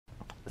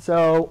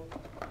So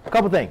a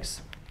couple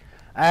things.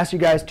 I asked you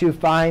guys to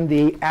find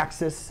the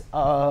axis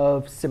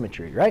of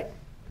symmetry, right?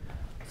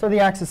 So the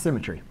axis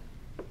symmetry.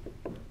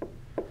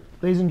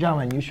 Ladies and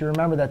gentlemen, you should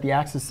remember that the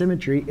axis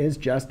symmetry is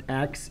just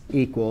x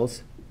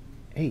equals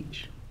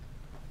h.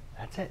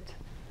 That's it.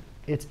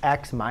 It's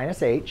x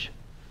minus h.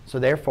 So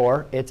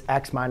therefore, it's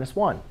x minus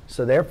 1.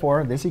 So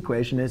therefore, this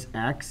equation is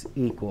x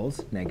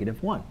equals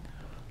negative 1.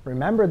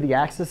 Remember, the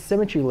axis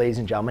symmetry, ladies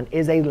and gentlemen,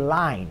 is a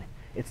line.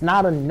 It's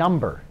not a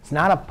number. It's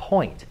not a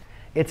point.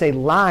 It's a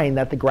line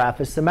that the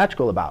graph is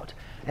symmetrical about.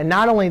 And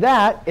not only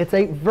that, it's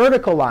a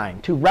vertical line.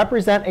 To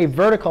represent a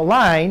vertical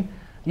line,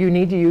 you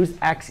need to use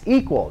x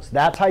equals.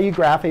 That's how you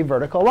graph a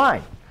vertical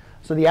line.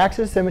 So the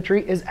axis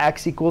symmetry is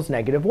x equals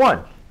negative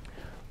 1.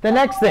 The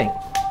next thing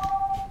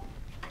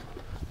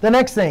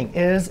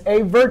is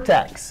a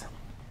vertex.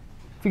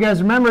 If you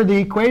guys remember, the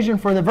equation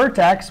for the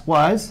vertex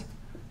was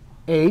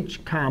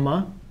h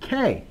comma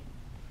k.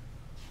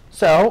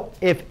 So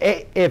if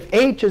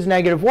h is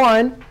negative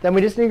 1, then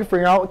we just need to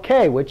figure out what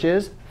k, which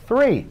is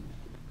 3.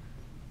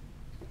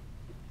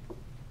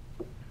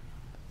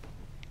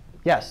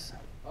 Yes?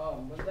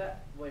 Wasn't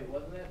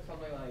it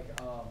something like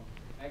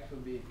x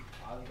would be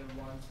positive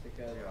 1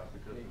 because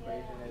the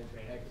equation is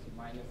x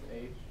minus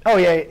h? Oh,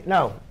 yeah.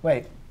 No,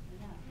 wait.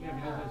 Yeah,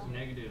 because it's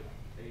negative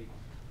h.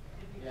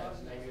 Yeah,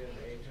 it's negative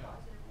h.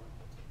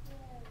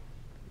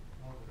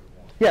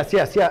 Yes,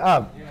 yes,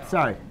 yeah.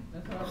 Sorry.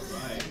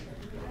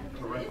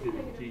 Corrected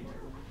the teacher.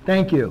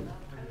 Thank you.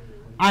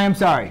 I am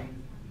sorry.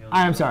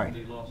 I am sorry.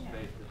 He lost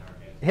faith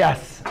in our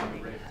Yes.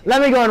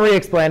 Let me go and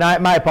re-explain.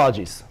 My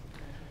apologies.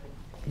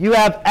 You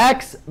have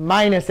x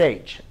minus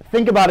h.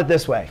 Think about it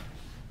this way.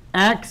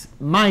 X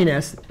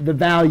minus the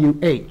value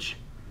h,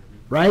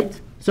 right?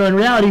 So in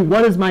reality,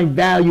 what is my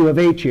value of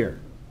h here?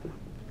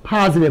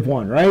 Positive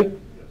 1, right?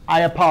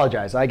 I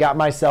apologize. I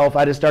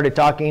just started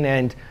talking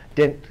and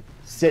didn't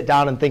sit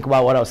down and think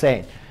about what I was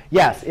saying.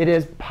 Yes, it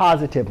is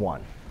positive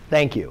 1.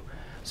 Thank you.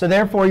 So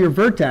therefore, your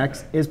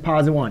vertex is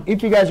positive 1.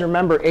 If you guys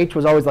remember, h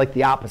was always like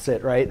the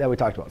opposite, right, that we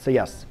talked about. So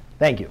yes,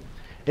 thank you.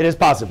 It is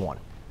positive 1.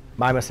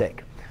 My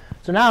mistake.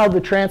 So now the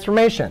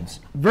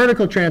transformations.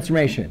 Vertical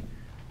transformation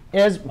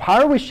is,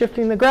 how are we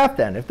shifting the graph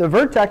then? If the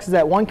vertex is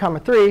at 1,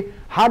 3,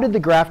 how did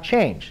the graph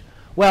change?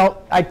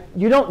 Well,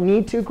 you don't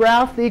need to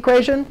graph the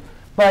equation,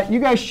 but you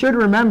guys should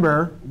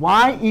remember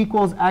y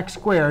equals x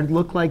squared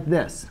look like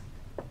this.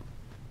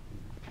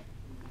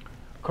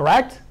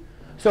 Correct?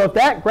 So if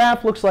that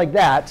graph looks like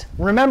that,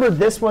 remember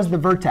this was the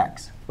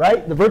vertex,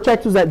 right? The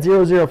vertex was at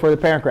 0, 0 for the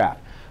parent graph.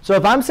 So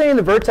if I'm saying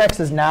the vertex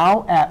is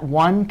now at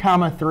 1,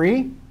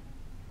 3,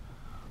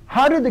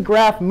 how did the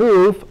graph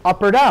move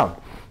up or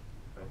down?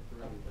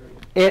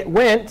 It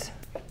went,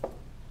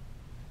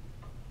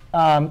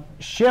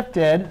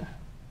 shifted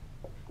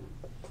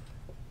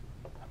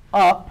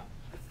up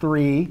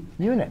 3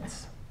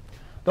 units.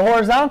 The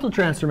horizontal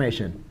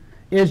transformation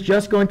is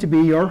just going to be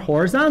your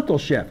horizontal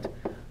shift.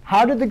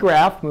 How did the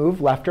graph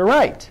move left or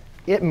right?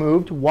 It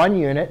moved 1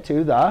 unit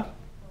to the,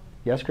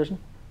 yes, Christian?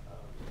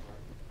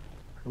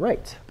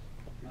 Right.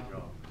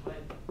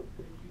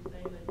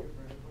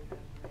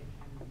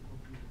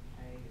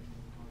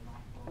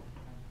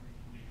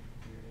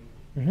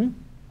 Mm-hmm.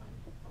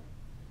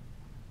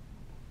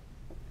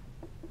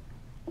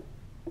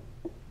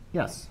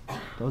 Yes,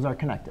 those are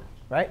connected,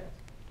 right?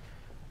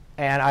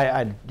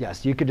 And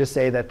yes, you could just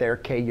say that they're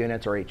k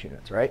units or h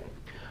units, right?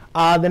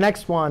 The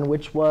next one,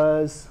 which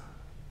was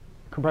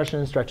compression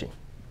and stretching.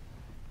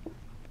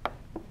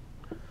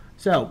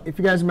 So if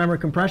you guys remember,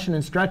 compression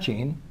and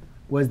stretching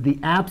was the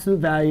absolute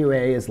value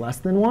A is less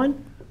than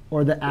 1,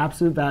 or the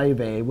absolute value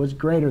of A was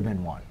greater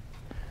than 1.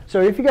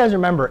 So if you guys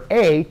remember,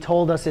 A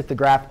told us if the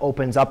graph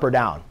opens up or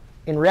down.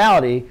 In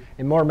reality,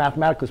 and more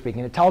mathematically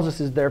speaking, it tells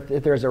us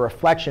if there's a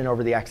reflection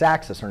over the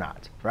x-axis or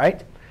not,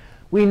 right?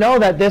 We know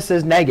that this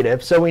is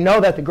negative, so we know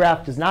that the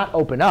graph does not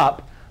open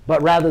up,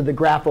 but rather the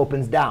graph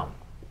opens down,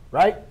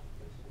 right?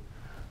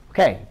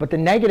 OK, but the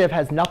negative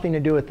has nothing to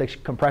do with the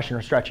compression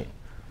or stretching,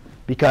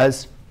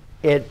 because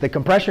the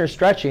compression or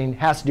stretching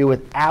has to do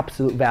with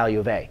absolute value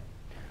of A.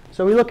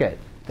 So we look at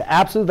the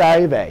absolute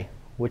value of A,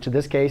 which in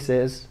this case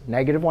is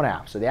negative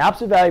 1/2. So the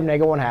absolute value of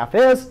negative 1/2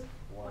 is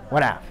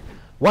 1/2.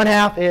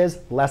 1/2 is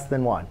less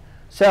than 1.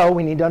 So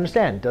we need to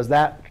understand,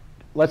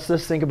 let's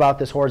just think about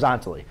this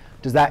horizontally.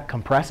 Does that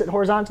compress it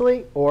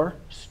horizontally or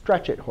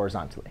stretch it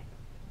horizontally?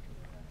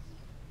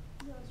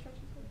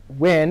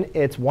 When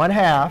it's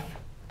 1/2,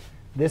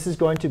 this is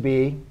going to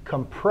be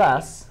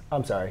compress.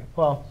 I'm sorry.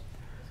 Well,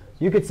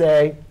 you could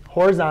say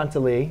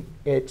horizontally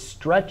it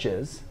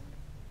stretches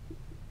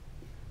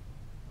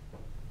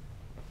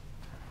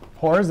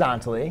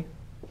horizontally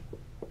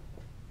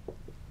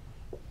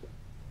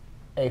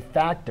a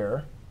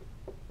factor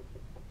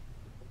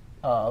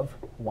of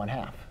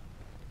 1/2.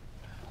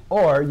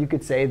 Or you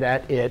could say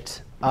that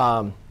it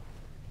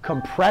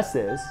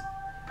compresses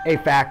a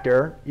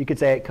factor. You could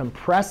say it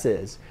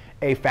compresses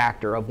a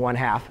factor of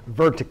 1/2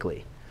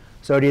 vertically.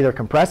 So it either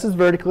compresses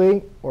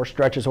vertically or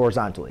stretches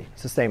horizontally.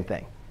 It's the same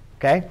thing.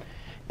 Okay?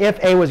 If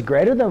A was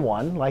greater than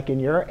 1, like in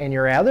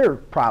your other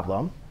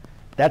problem,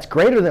 That's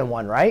greater than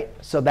 1, right?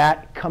 So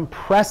that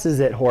compresses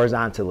it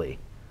horizontally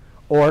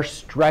or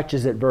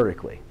stretches it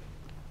vertically.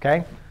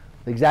 Okay?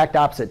 The exact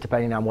opposite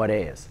depending on what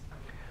A is.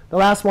 The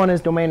last one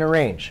is domain and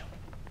range.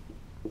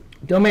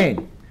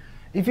 Domain.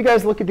 If you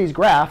guys look at these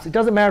graphs, it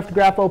doesn't matter if the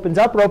graph opens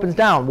up or opens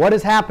down. What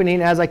is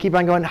happening as I keep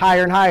on going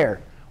higher and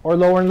higher or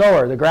lower and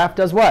lower? The graph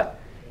does what?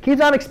 Keeps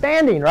on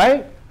expanding,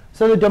 right?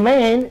 So the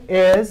domain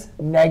is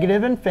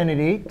negative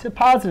infinity to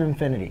positive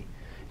infinity.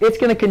 It's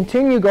going to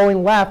continue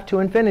going left to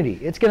infinity.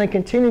 It's going to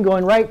continue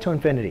going right to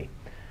infinity.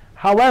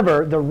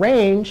 However, the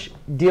range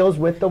deals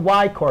with the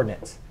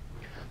y-coordinates.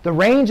 The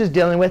range is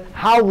dealing with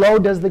how low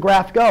does the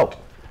graph go,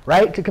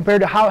 right?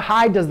 Compared to how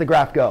high does the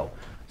graph go.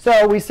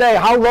 So we say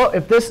how low,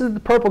 if this is the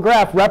purple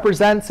graph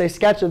represents a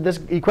sketch of this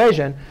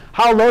equation,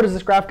 how low does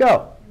this graph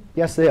go?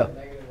 Yes, Leo?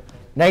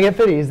 Negative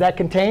infinity. Is that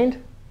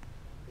contained?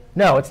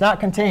 No, it's not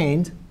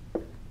contained.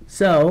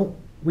 So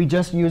we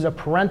just use a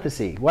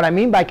parenthesis. What I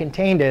mean by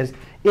contained is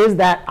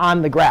that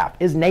on the graph?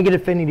 Is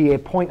negative infinity a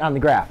point on the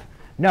graph?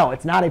 No,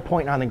 it's not a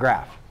point on the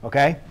graph.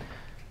 Okay?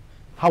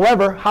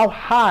 However, how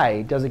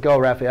high does it go,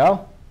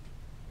 Raphael?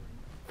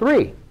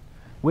 3,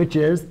 which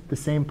is the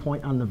same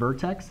point on the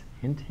vertex.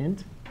 Hint,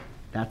 hint.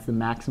 That's the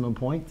maximum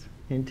point.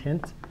 Hint,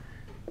 hint.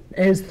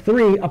 Is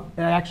 3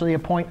 actually a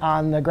point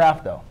on the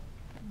graph, though?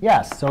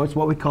 Yes. So it's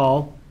what we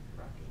call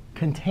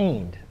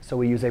contained. So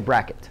we use a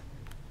bracket.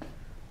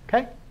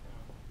 OK?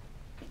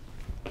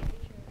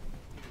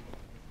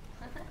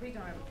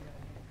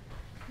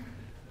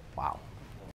 Wow.